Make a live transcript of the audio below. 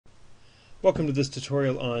Welcome to this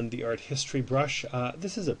tutorial on the art history brush.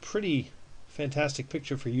 This is a pretty fantastic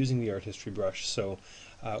picture for using the art history brush, so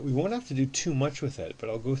we won't have to do too much with it, but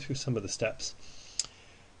I'll go through some of the steps.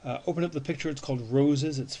 Open up the picture. It's called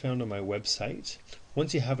Roses. It's found on my website.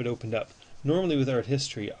 Once you have it opened up, normally with art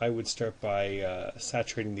history I would start by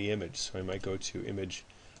saturating the image, so I might go to Image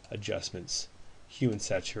Adjustments, Hue and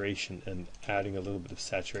Saturation, and adding a little bit of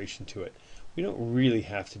saturation to it. We don't really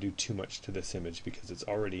have to do too much to this image because it's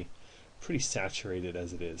already pretty saturated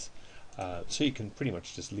as it is, so you can pretty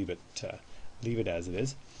much just leave it as it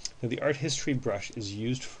is. Now, the art history brush is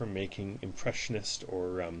used for making impressionist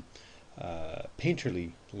or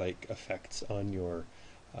painterly like effects on your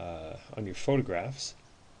photographs,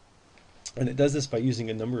 and it does this by using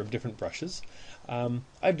a number of different brushes.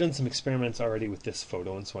 I've done some experiments already with this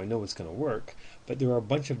photo, and so I know it's going to work, but there are a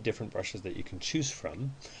bunch of different brushes that you can choose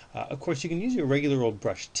from. Of course, you can use your regular old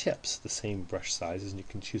brush tips, the same brush sizes, and you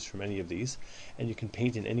can choose from any of these, and you can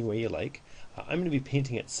paint in any way you like. I'm going to be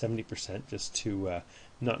painting at 70% just to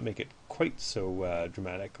not make it quite so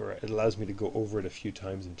dramatic, or it allows me to go over it a few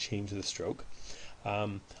times and change the stroke.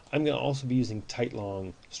 I'm going to also be using tight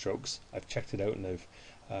long strokes. I've checked it out and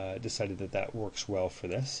I've decided that works well for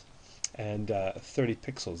this, and 30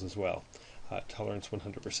 pixels as well, tolerance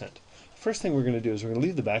 100%. First thing we're going to do is we're going to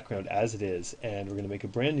leave the background as it is, and we're going to make a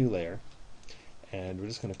brand new layer, and we're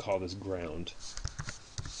just going to call this ground.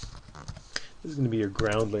 This is going to be your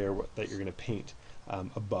ground layer that you're going to paint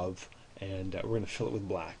above, and we're going to fill it with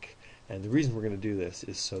black. And the reason we're going to do this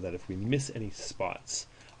is so that if we miss any spots,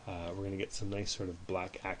 we're going to get some nice sort of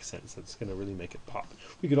black accents that's going to really make it pop.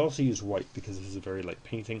 We could also use white because this is a very light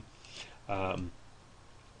painting. I'm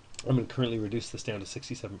going to currently reduce this down to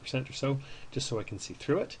 67% or so, just so I can see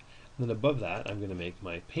through it. And then above that, I'm going to make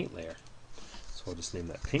my paint layer. So I'll just name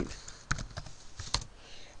that paint.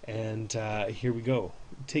 And here we go.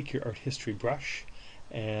 Take your art history brush,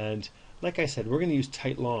 and like I said, we're going to use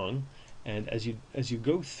tight long. And as you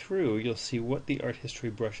go through, you'll see what the art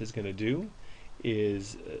history brush is going to do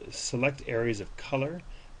is select areas of color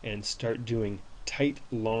and start doing tight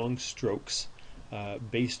long strokes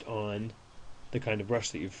based on the kind of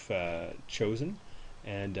brush that you've chosen,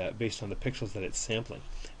 and based on the pixels that it's sampling.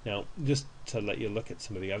 Now, just to let you look at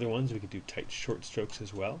some of the other ones, we could do tight short strokes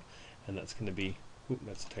as well, and that's going to be,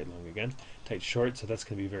 that's tight long again, tight short, so that's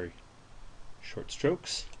going to be very short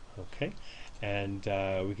strokes. Okay, and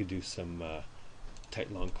we could do some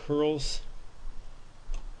tight long curls.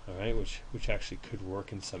 All right, which actually could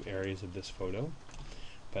work in some areas of this photo,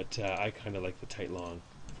 but I kind of like the tight long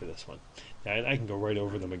for this one. Now, and I can go right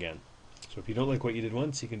over them again. So if you don't like what you did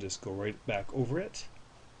once, you can just go right back over it.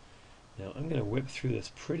 Now I'm going to whip through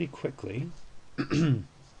this pretty quickly.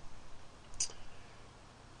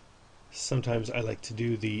 Sometimes I like to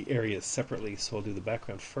do the areas separately, so I'll do the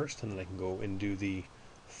background first, and then I can go and do the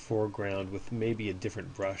foreground with maybe a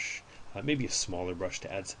different brush, maybe a smaller brush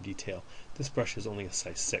to add some detail. This brush is only a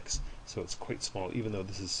size 6, so it's quite small, even though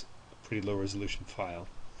this is a pretty low resolution file.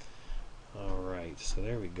 Alright, so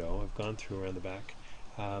there we go. I've gone through around the back.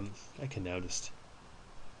 I can now just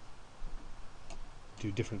do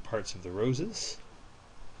different parts of the roses.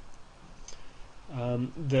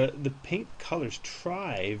 The paint colors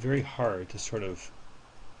try very hard to sort of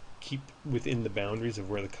keep within the boundaries of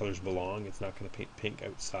where the colors belong. It's not going to paint pink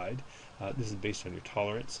outside. This is based on your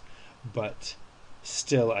tolerance, but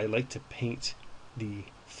still I like to paint the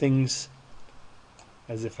things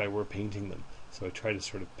as if I were painting them. So I try to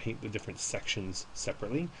sort of paint the different sections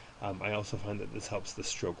separately. I also find that this helps the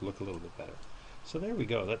stroke look a little bit better. So there we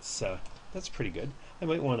go. That's pretty good. I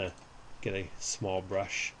might want to get a small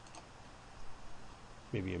brush,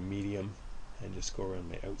 maybe a medium, and just go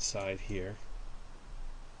around my outside here.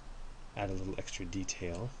 Add a little extra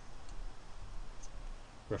detail.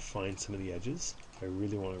 Refine some of the edges. If I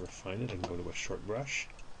really want to refine it, I can go to a short brush.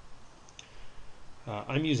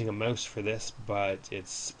 I'm using a mouse for this, but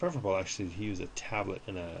it's preferable actually to use a tablet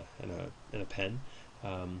and a pen.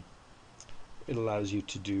 It allows you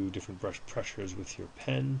to do different brush pressures with your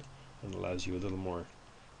pen and allows you a little more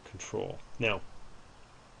control. Now,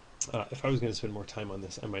 if I was going to spend more time on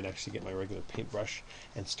this, I might actually get my regular paintbrush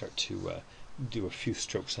and start to do a few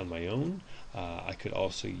strokes on my own. I could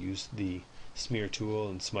also use the smear tool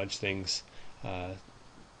and smudge things to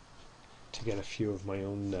get a few of my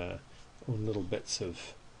own little bits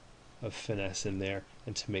of finesse in there,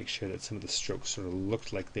 and to make sure that some of the strokes sort of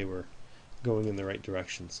looked like they were going in the right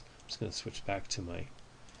directions. I'm just going to switch back to my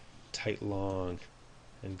tight long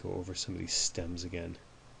and go over some of these stems again.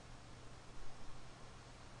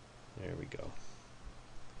 There we go.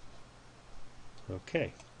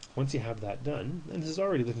 Okay, Once you have that done, and this is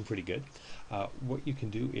already looking pretty good, what you can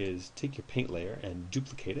do is take your paint layer and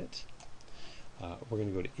duplicate it. We're going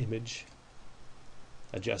to go to Image,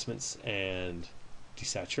 Adjustments, and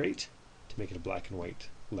Desaturate to make it a black and white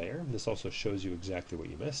layer. This also shows you exactly what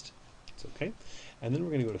you missed. It's okay. And then we're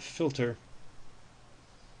going to go to Filter,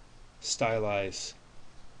 Stylize,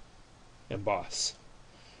 Emboss.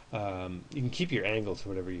 You can keep your angle to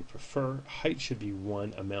whatever you prefer. Height should be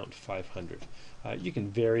 1, amount 500. You can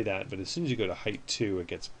vary that, but as soon as you go to height 2, it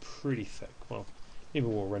gets pretty thick. Well, maybe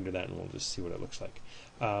we'll render that and we'll just see what it looks like.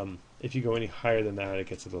 If you go any higher than that, it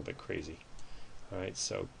gets a little bit crazy. Alright,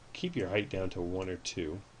 so keep your height down to 1 or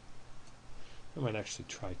 2. I might actually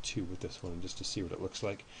try 2 with this one just to see what it looks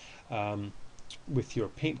like. With your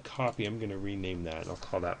paint copy, I'm going to rename that, and I'll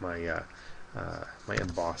call that my my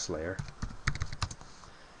emboss layer.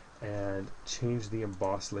 And change the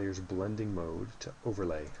emboss layer's blending mode to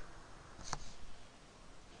overlay.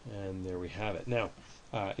 And there we have it. Now,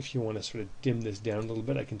 if you want to sort of dim this down a little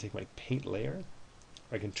bit, I can take my paint layer,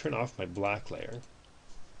 or I can turn off my black layer.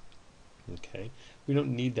 Okay, we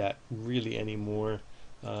don't need that really anymore.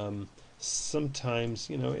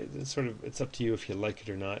 Sometimes, you know, it's up to you if you like it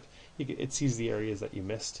or not. It sees the areas that you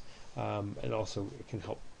missed, and also it can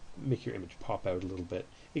help make your image pop out a little bit.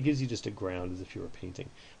 It gives you just a ground as if you were painting.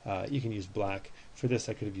 You can use black. For this,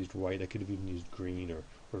 I could have used white. I could have even used green,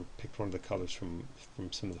 or picked one of the colors from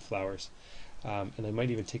some of the flowers. And I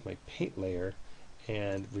might even take my paint layer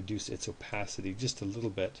and reduce its opacity just a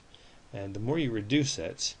little bit. And the more you reduce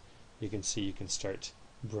it, you can see you can start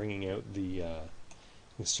bringing out the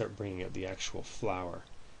actual flower.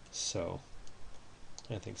 So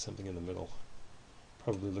I think something in the middle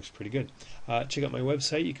probably looks pretty good. Check out my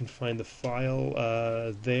website. You can find the file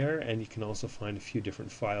there, and you can also find a few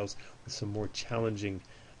different files with some more challenging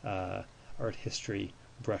art history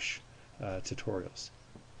brush tutorials.